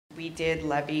we did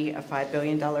levy a $5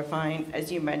 billion fine.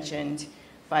 As you mentioned,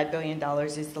 $5 billion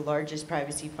is the largest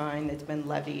privacy fine that's been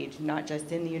levied, not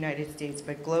just in the United States,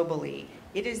 but globally.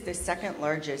 It is the second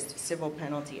largest civil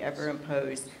penalty ever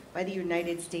imposed by the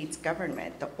United States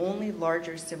government. The only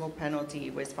larger civil penalty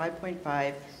was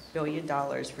 $5.5 billion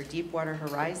for Deepwater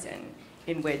Horizon,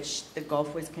 in which the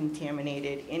Gulf was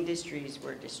contaminated, industries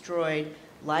were destroyed,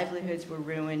 livelihoods were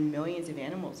ruined, millions of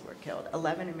animals were killed,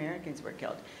 11 Americans were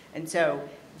killed. And so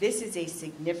this is a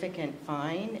significant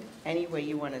fine any way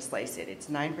you want to slice it. It's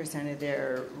 9% of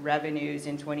their revenues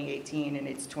in 2018, and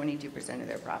it's 22% of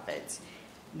their profits.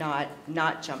 Not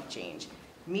chump change.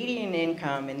 Median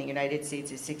income in the United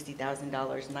States is $60,000.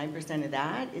 9% of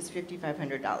that is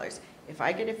 $5,500. If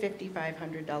I get a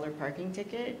 $5,500 parking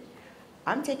ticket,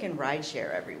 I'm taking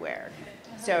rideshare everywhere.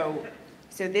 So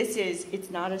this is, it's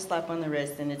not a slap on the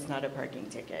wrist and it's not a parking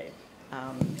ticket.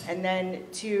 And then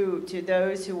to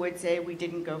those who would say we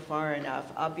didn't go far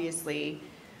enough, obviously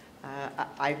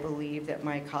I believe that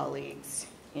my colleagues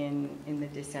in the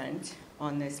dissent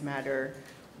on this matter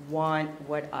want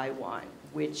what I want,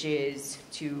 which is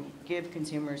to give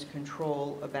consumers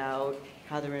control about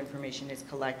how their information is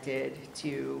collected,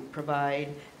 to provide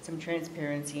some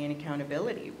transparency and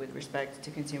accountability with respect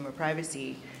to consumer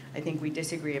privacy. I think we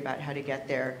disagree about how to get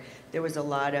there. There was a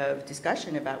lot of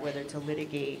discussion about whether to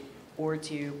litigate or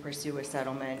to pursue a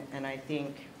settlement, and I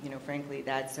think, frankly,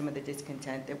 that's some of the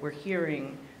discontent that we're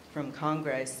hearing from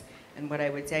Congress. And what I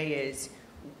would say is,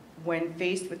 when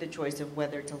faced with the choice of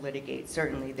whether to litigate,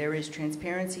 certainly there is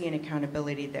transparency and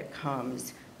accountability that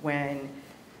comes when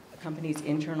a company's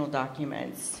internal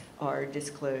documents are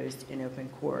disclosed in open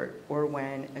court, or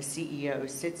when a CEO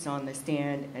sits on the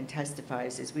stand and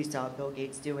testifies, as we saw Bill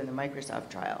Gates do in the Microsoft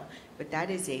trial. But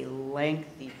that is a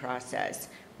lengthy process.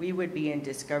 We would be in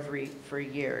discovery for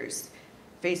years.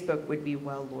 Facebook would be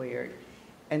well lawyered.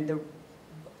 And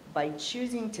by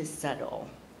choosing to settle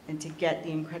and to get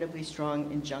the incredibly strong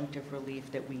injunctive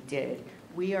relief that we did,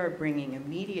 we are bringing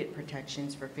immediate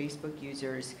protections for Facebook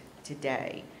users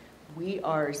today. We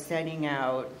are setting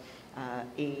out,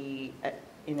 in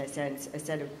a sense, a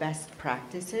set of best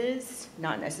practices,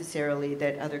 not necessarily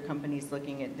that other companies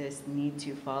looking at this need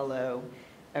to follow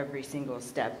every single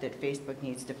step that Facebook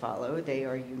needs to follow. They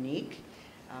are unique.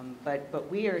 But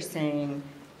we are saying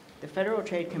the Federal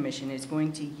Trade Commission is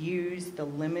going to use the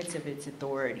limits of its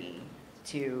authority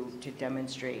to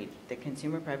demonstrate that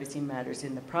consumer privacy matters,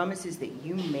 and the promises that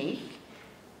you make,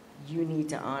 you need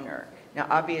to honor. Now,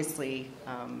 obviously,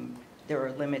 there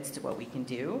are limits to what we can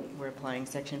do. We're applying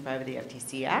Section 5 of the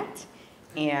FTC Act,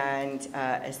 and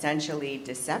essentially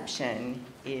deception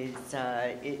is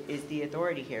the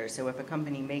authority here. So if a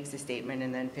company makes a statement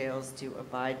and then fails to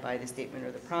abide by the statement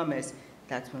or the promise,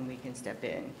 that's when we can step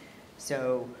in.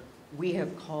 So we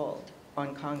have called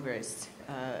on Congress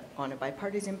on a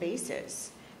bipartisan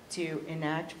basis to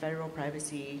enact federal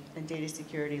privacy and data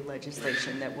security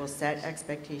legislation that will set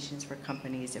expectations for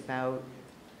companies about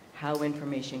how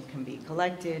information can be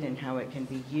collected and how it can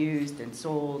be used and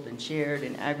sold and shared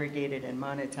and aggregated and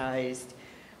monetized.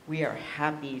 We are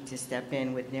happy to step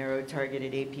in with narrow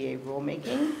targeted APA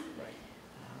rulemaking.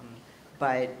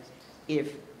 But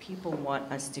if people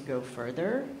want us to go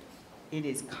further, it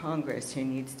is Congress who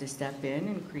needs to step in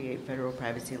and create federal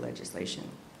privacy legislation.